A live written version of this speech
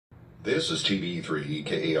This is TV3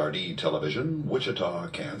 KARD Television, Wichita,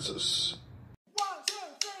 Kansas. 1, 2,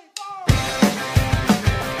 3, 4.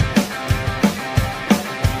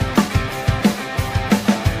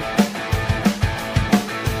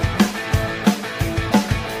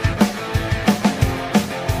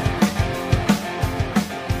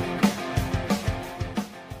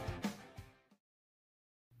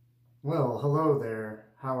 Well, hello there.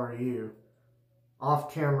 How are you?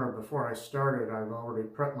 Off camera, before I started, I've already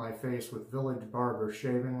prepped my face with Village Barber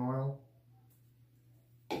shaving oil.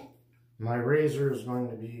 My razor is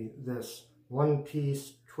going to be this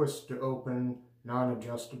one-piece, twist-to-open,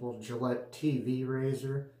 non-adjustable Gillette TV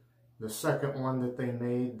razor. The second one that they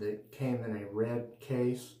made that came in a red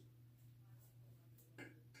case.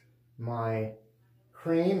 My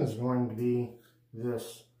cream is going to be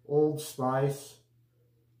this Old Spice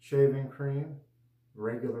shaving cream,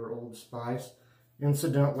 regular Old Spice.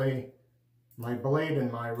 Incidentally, my blade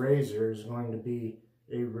in my razor is going to be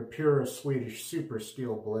a Rapira Swedish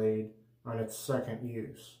Steel blade on its second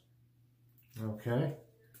use. Okay.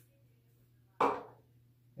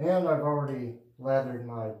 And I've already lathered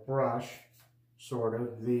my brush, sort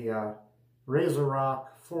of, the RazoRock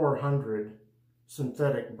 400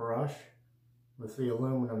 synthetic brush with the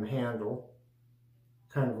aluminum handle,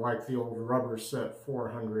 kind of like the old rubber set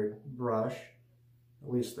 400 brush,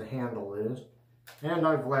 at least the handle is. And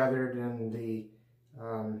I've lathered in the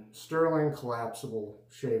Stirling collapsible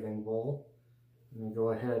shaving bowl. Let me go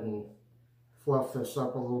ahead and fluff this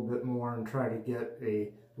up a little bit more and try to get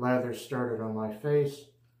a lather started on my face.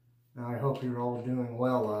 Now I hope you're all doing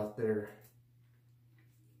well out there.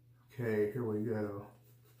 Okay, here we go.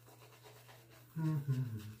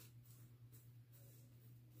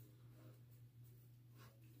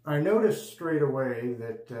 I noticed straight away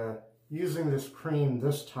that using this cream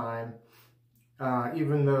this time,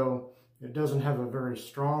 even though it doesn't have a very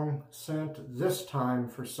strong scent, this time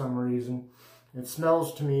for some reason it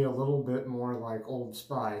smells to me a little bit more like Old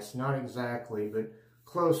Spice. Not exactly, but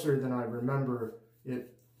closer than I remember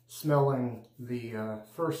it smelling the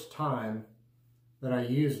first time that I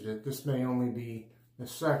used it. This may only be the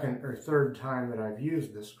second or third time that I've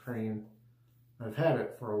used this cream. I've had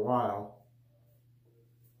it for a while.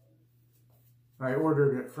 I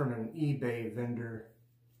ordered it from an eBay vendor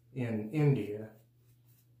in India.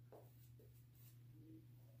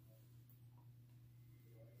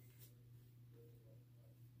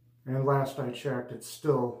 And last I checked, it's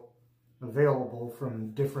still available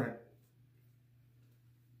from different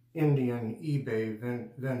Indian eBay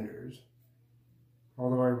vendors.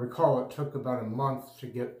 Although I recall it took about a month to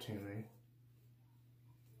get to me.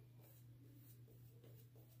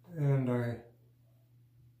 And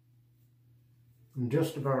I'm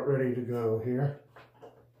just about ready to go here.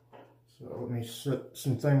 So let me set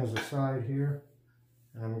some things aside here.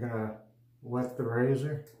 And I'm going to wet the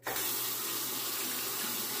razor.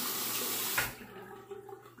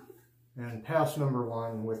 And pass number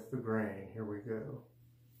 1 with the grain. Here we go.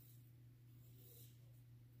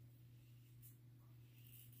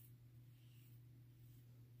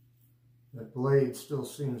 That blade still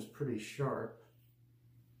seems pretty sharp.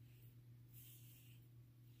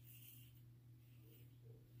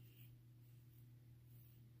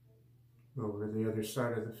 Go over to the other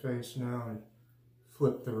side of the face now and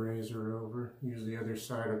flip the razor over. Use the other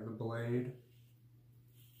side of the blade.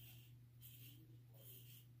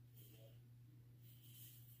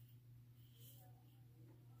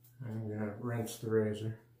 I'm going to rinse the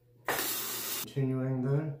razor. Continuing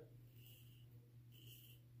then.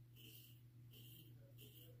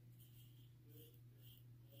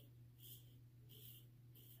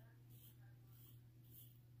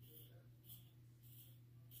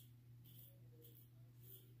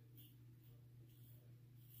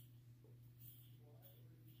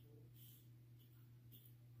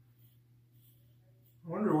 I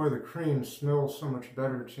wonder why the cream smells so much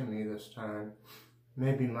better to me this time.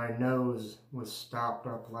 Maybe my nose was stopped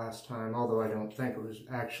up last time, although I don't think it was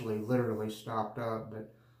actually literally stopped up,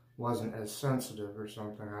 but wasn't as sensitive or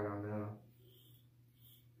something, I don't know.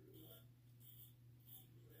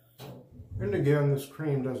 And again, this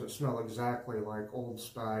cream doesn't smell exactly like Old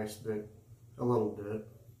Spice, but a little bit.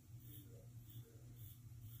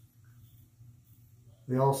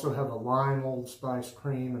 They also have a lime Old Spice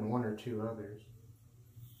cream and 1 or 2 others.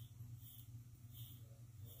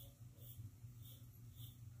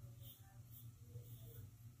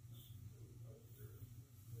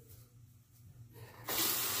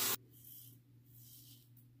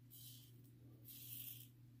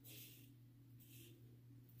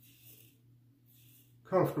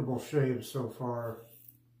 Comfortable shave so far.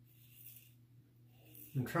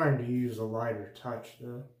 I'm trying to use a lighter touch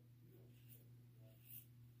though.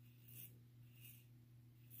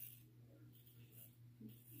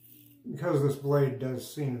 because this blade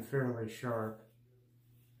does seem fairly sharp.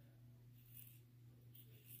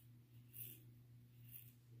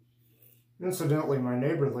 Incidentally, my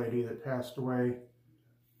neighbor lady that passed away,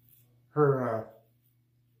 her,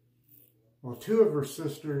 well, two of her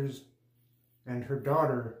sisters and her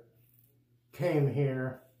daughter came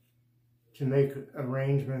here to make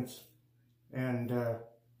arrangements, and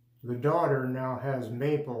the daughter now has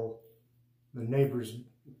Maple, the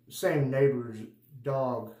same neighbor's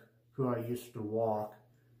dog who I used to walk.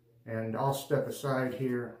 And I'll step aside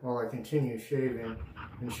here while I continue shaving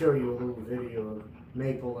and show you a little video of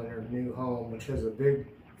Maple in her new home, which has a big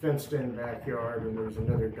fenced-in backyard, and there's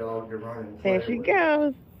another dog to run and play There she with.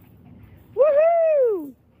 goes.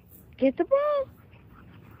 Woohoo! Get the ball.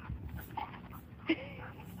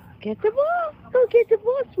 Get the ball. Go get the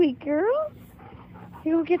ball, sweet girl.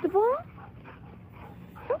 You gonna get the ball?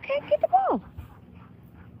 Okay, get the ball.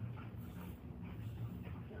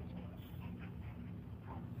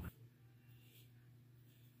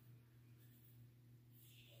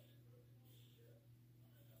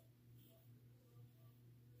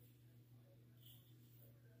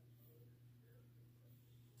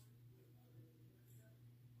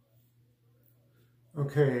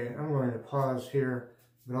 Okay, I'm going to pause here,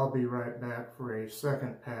 but I'll be right back for a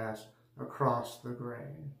second pass across the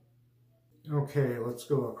grain. Okay, let's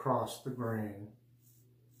go across the grain.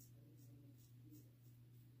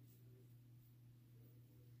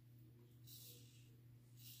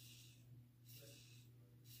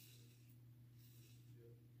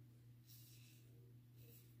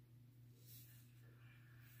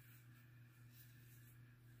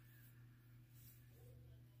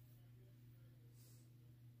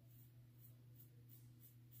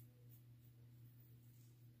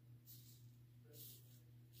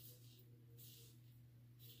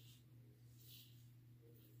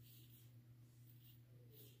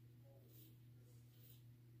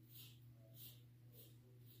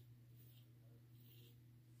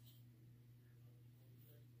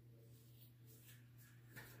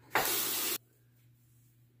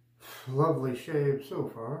 Lovely shave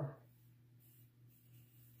so far.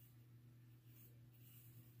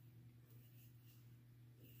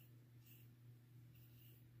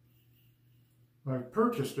 I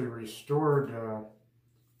purchased a restored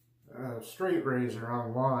straight razor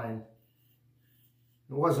online.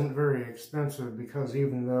 It wasn't very expensive because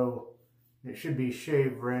even though it should be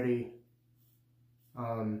shave ready,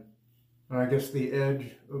 I guess the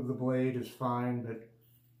edge of the blade is fine, but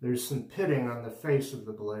there's some pitting on the face of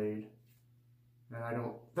the blade, and I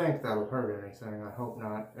don't think that'll hurt anything. I hope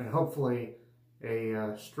not. And hopefully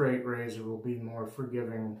a straight razor will be more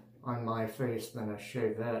forgiving on my face than a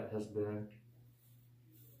shavette has been.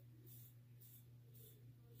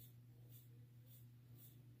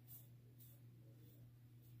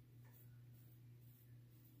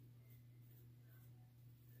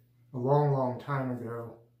 A long, long time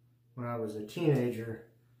ago, when I was a teenager,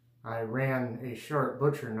 I ran a sharp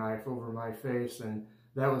butcher knife over my face, and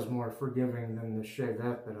that was more forgiving than the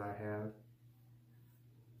shavette that I have.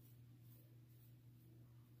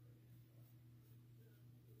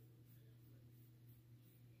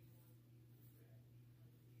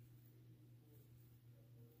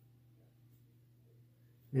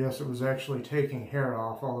 Yes, it was actually taking hair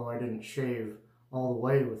off, although I didn't shave all the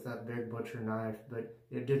way with that big butcher knife, but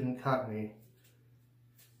it didn't cut me.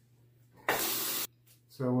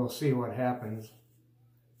 So we'll see what happens.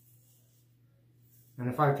 And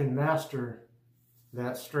if I can master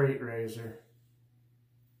that straight razor,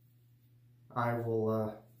 I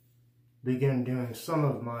will begin doing some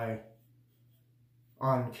of my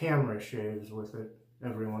on-camera shaves with it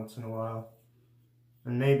every once in a while.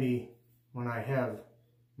 And maybe when I have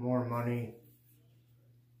more money,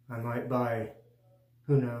 I might buy,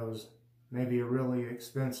 who knows, maybe a really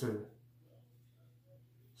expensive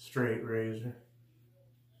straight razor.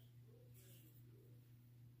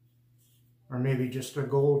 Or maybe just a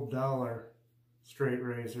gold dollar straight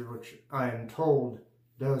razor, which I am told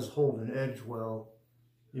does hold an edge well,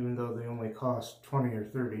 even though they only cost $20 or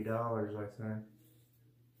 $30, I think.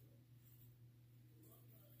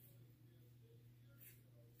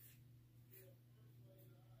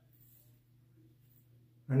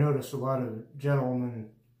 I notice a lot of gentlemen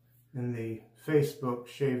in the Facebook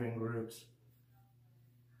shaving groups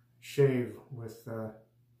shave with the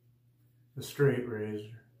straight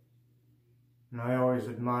razor. And I always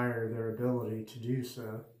admire their ability to do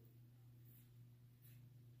so.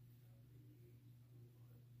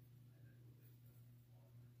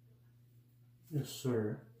 Yes,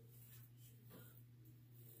 sir.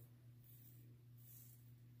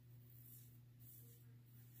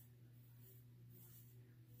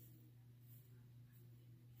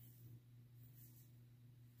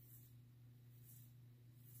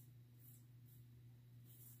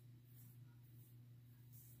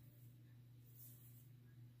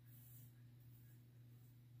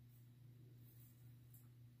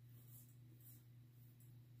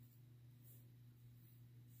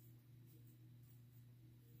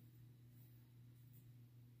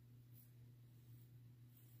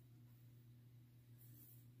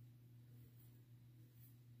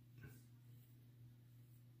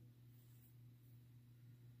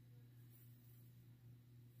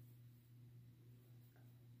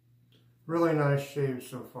 Really nice shave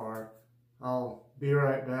so far. I'll be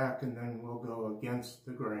right back and then we'll go against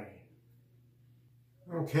the grain.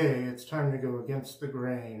 Okay, it's time to go against the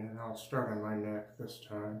grain, and I'll start on my neck this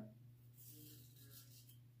time.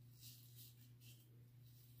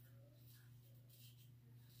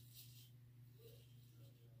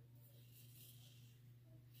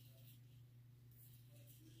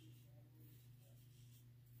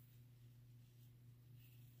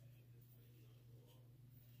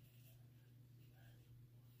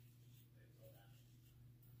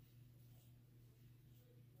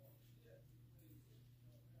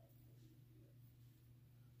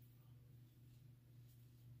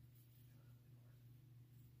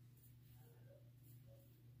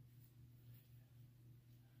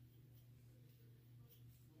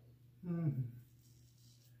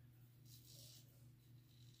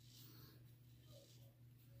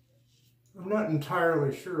 I'm not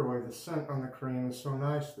entirely sure why the scent on the cream is so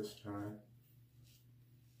nice this time.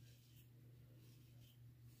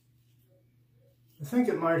 I think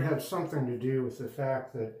it might have something to do with the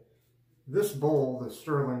fact that this bowl, the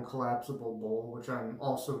Stirling collapsible bowl, which I'm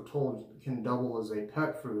also told can double as a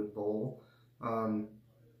pet food bowl,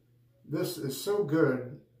 this is so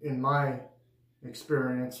good in my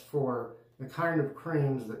experience for the kind of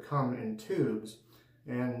creams that come in tubes,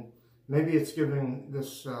 and maybe it's giving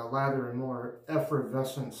this lather a more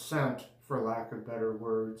effervescent scent, for lack of better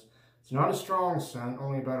words. It's not a strong scent,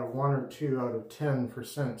 only about a 1 or 2 out of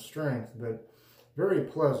 10% strength, but very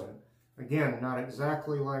pleasant. Again, not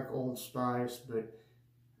exactly like Old Spice, but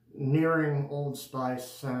nearing Old Spice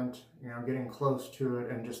scent, you know, getting close to it,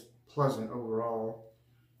 and just pleasant overall.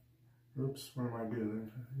 Oops, what am I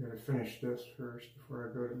doing? I gotta finish this first before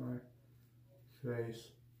I go to my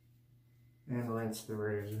face. And rinse the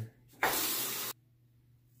razor.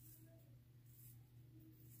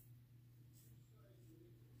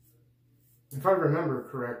 If I remember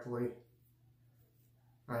correctly,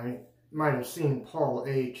 I might have seen Paul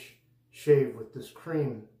H. shave with this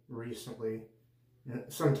cream recently,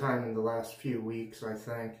 sometime in the last few weeks, I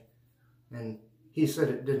think, and he said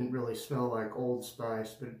it didn't really smell like Old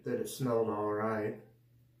Spice, but that it smelled all right.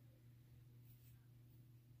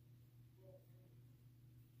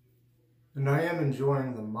 And I am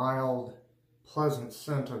enjoying the mild, pleasant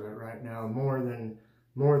scent of it right now, more than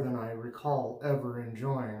I recall ever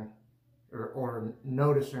enjoying or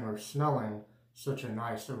noticing or smelling such a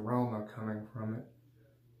nice aroma coming from it.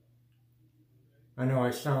 I know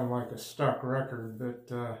I sound like a stuck record, but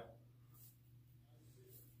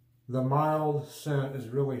the mild scent is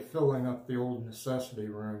really filling up the old necessity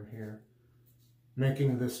room here,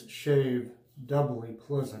 making this shave doubly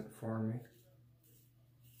pleasant for me.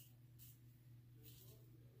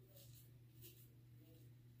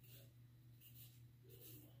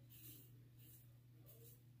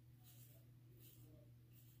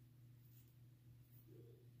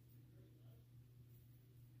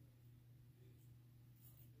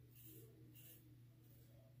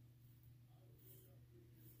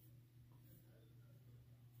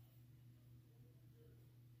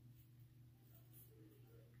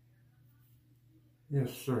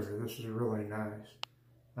 Yes, sir, this is really nice.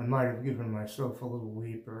 I might have given myself a little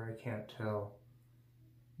weeper, I can't tell.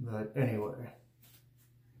 But anyway.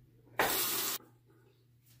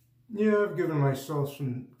 Yeah, I've given myself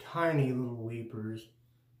some tiny little weepers.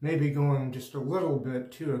 Maybe going just a little bit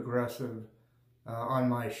too aggressive on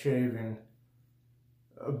my shaving.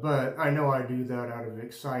 But I know I do that out of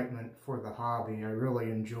excitement for the hobby. I really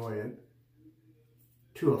enjoy it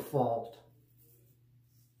to a fault.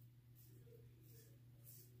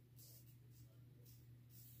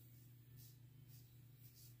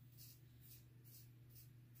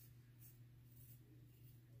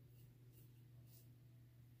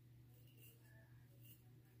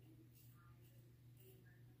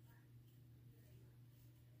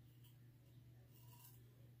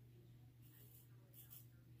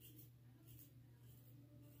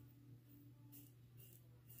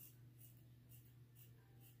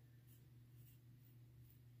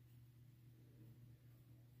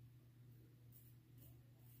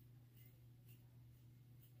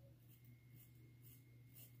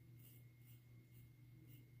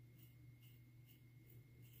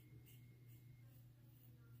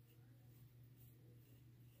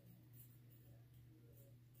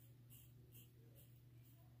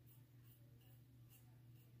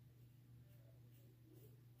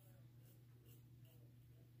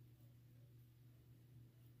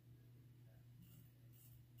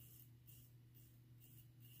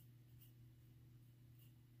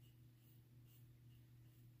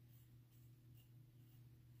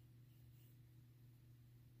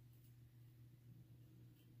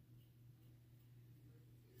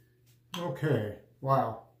 Okay,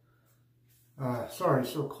 wow. Sorry,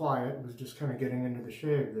 so quiet. It was just kind of getting into the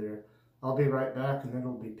shave there. I'll be right back and then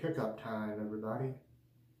it'll be pickup time, everybody.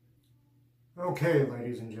 Okay,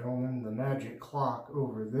 ladies and gentlemen, the magic clock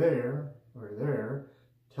over there, or there,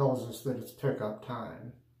 tells us that it's pickup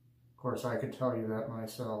time. Of course, I could tell you that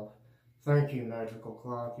myself. Thank you, magical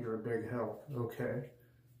clock. You're a big help. Okay,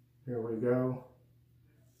 here we go.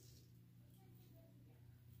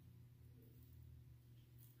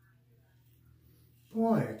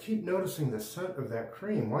 Boy, I keep noticing the scent of that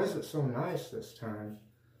cream. Why is it so nice this time?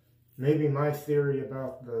 Maybe my theory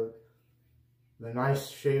about the nice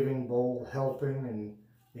shaving bowl helping and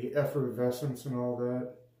the effervescence and all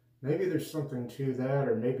that. Maybe there's something to that,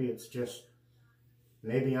 or maybe it's just,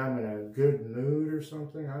 maybe I'm in a good mood or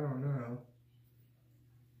something. I don't know.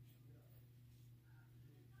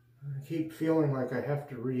 I keep feeling like I have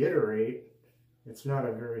to reiterate. It's not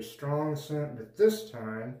a very strong scent, but this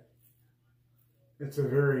time, it's a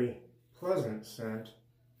very pleasant scent.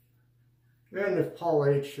 And if Paul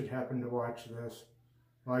H. should happen to watch this,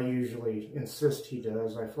 I usually insist he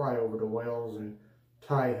does. I fly over to Wales and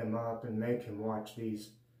tie him up and make him watch these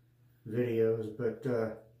videos. But,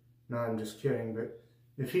 no, I'm just kidding. But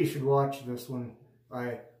if he should watch this one,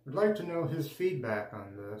 I would like to know his feedback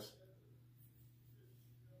on this.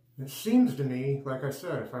 It seems to me, like I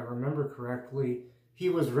said, if I remember correctly, he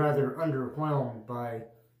was rather underwhelmed by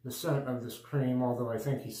the scent of this cream, although I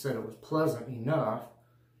think he said it was pleasant enough.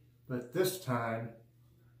 But this time,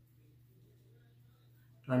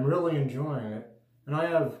 I'm really enjoying it. And I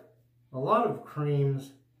have a lot of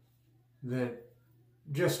creams that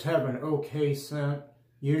just have an okay scent,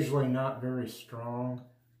 usually not very strong.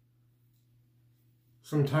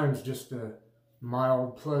 Sometimes just a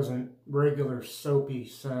mild, pleasant, regular soapy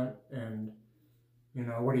scent, and, you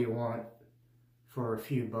know, what do you want for a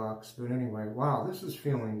few bucks? But anyway, wow, this is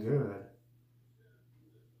feeling good.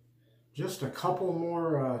 Just a couple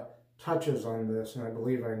more touches on this, and I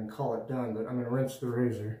believe I can call it done, but I'm going to rinse the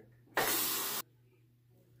razor.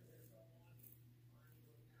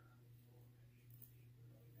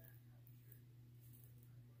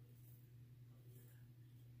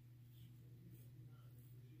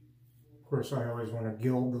 Of course, I always want to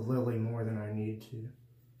gild the lily more than I need to.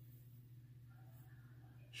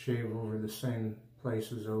 Shave over the same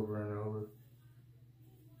places over and over.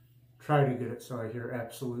 Try to get it so I hear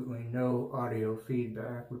absolutely no audio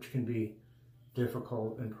feedback, which can be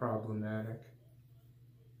difficult and problematic.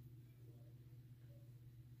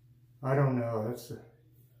 I don't know,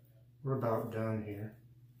 we're about done here.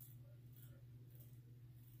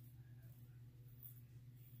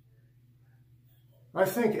 I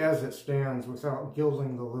think as it stands, without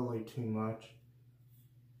gilding the lily too much,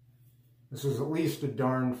 this is at least a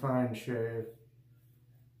darn fine shave.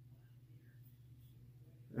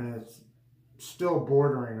 And it's still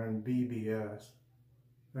bordering on BBS.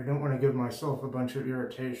 I don't want to give myself a bunch of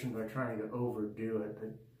irritation by trying to overdo it.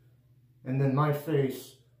 And then my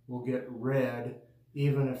face will get red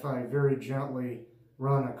even if I very gently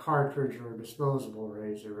run a cartridge or a disposable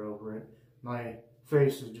razor over it. My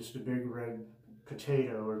face is just a big red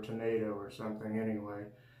potato or tomato or something anyway.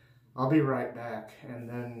 I'll be right back, and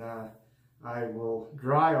then I will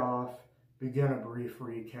dry off, begin a brief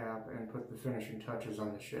recap, and put the finishing touches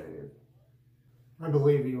on the shave. I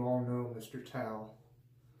believe you all know Mr. Towel.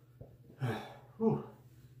 Whew.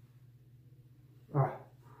 Ah.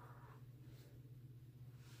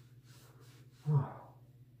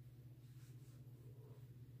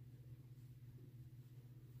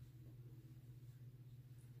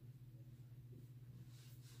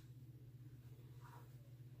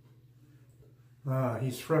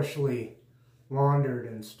 He's freshly laundered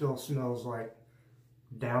and still smells like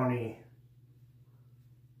downy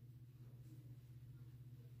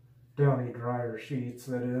dryer sheets,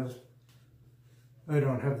 that is. I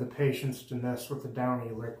don't have the patience to mess with the downy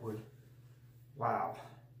liquid. Wow.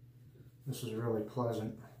 This is really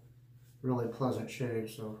pleasant shave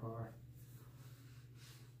so far.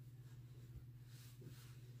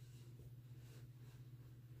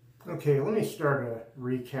 Okay, let me start a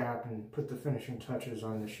recap and put the finishing touches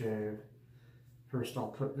on the shave. First, I'll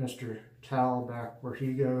put Mr. Towel back where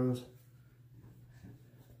he goes.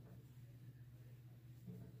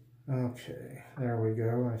 Okay, there we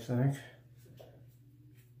go, I think.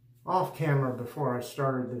 Off camera, before I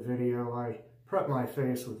started the video, I prepped my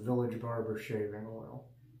face with Village Barber shaving oil.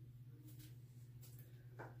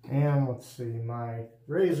 And let's see, my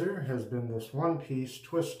razor has been this one-piece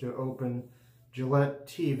twist-to-open Gillette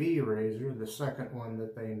TV razor, the second one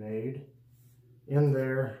that they made. In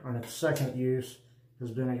there, on its second use, has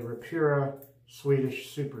been a Rapira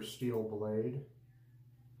Swedish Super Steel blade.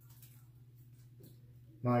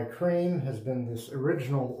 My cream has been this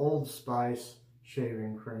original Old Spice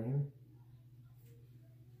shaving cream.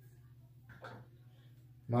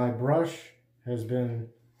 My brush has been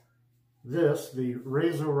this, the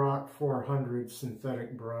RazoRock 400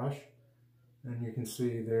 synthetic brush. And you can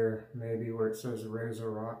see there maybe where it says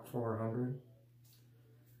RazoRock 400.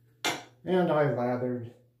 And I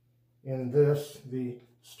lathered in this, the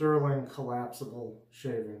Stirling collapsible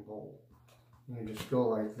shaving bowl. You just go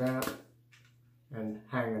like that and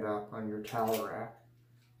hang it up on your towel rack.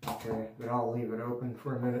 Okay, but I'll leave it open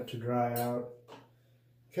for a minute to dry out.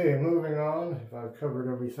 Okay, moving on. If I've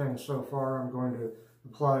covered everything so far, I'm going to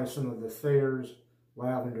apply some of the Thayers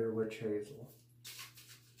Lavender Witch Hazel.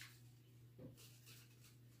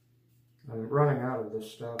 I'm running out of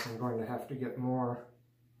this stuff. I'm going to have to get more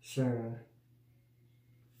soon.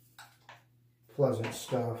 Pleasant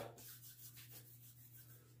stuff.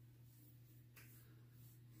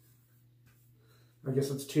 I guess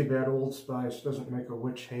it's too bad Old Spice doesn't make a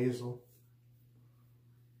witch hazel.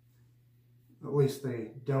 At least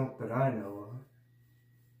they don't that I know of.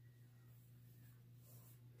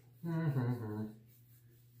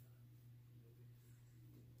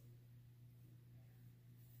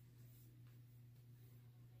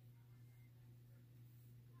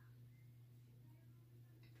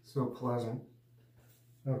 So pleasant.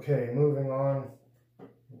 Okay, moving on.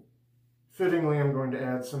 Fittingly, I'm going to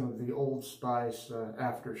add some of the Old Spice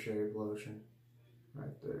aftershave lotion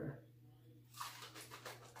right there.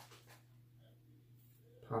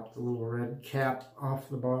 Pop the little red cap off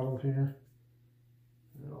the bottle here.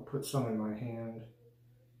 And I'll put some in my hand.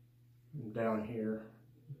 Down here.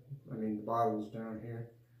 I mean, the bottle's down here.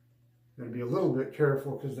 Gotta be a little bit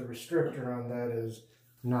careful because the restrictor on that is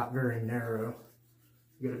not very narrow.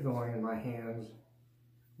 Get it going in my hands.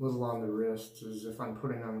 A little on the wrists as if I'm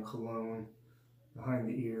putting on cologne. Behind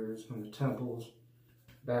the ears, on the temples,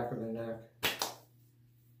 back of the neck.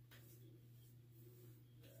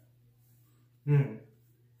 A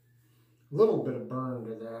little bit of burn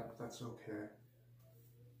to that, but that's okay.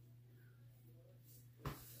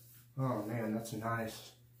 Oh man, that's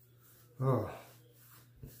nice. Oh,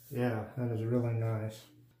 yeah, that is really nice.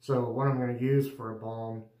 So what I'm going to use for a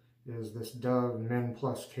balm is this Dove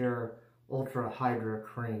Men+Care Ultra Hydra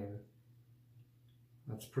Cream.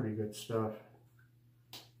 That's pretty good stuff.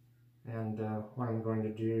 And what I'm going to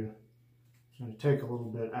do is I'm going to take a little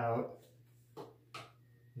bit out.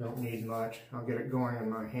 Don't need much. I'll get it going in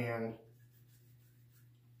my hand.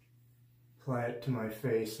 Apply it to my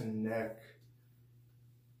face and neck,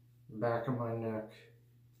 back of my neck,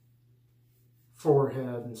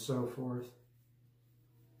 forehead, and so forth.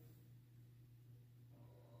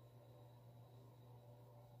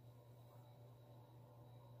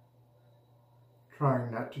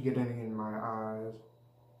 Trying not to get any in my eyes.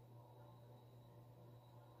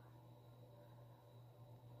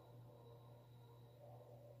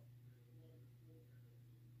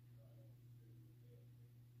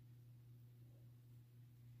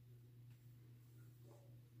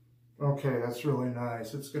 Okay, that's really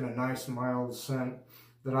nice. It's got a nice mild scent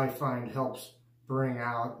that I find helps bring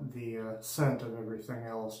out the scent of everything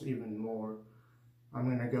else even more. I'm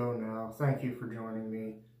going to go now. Thank you for joining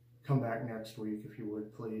me. Come back next week if you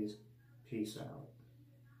would, please. Peace out.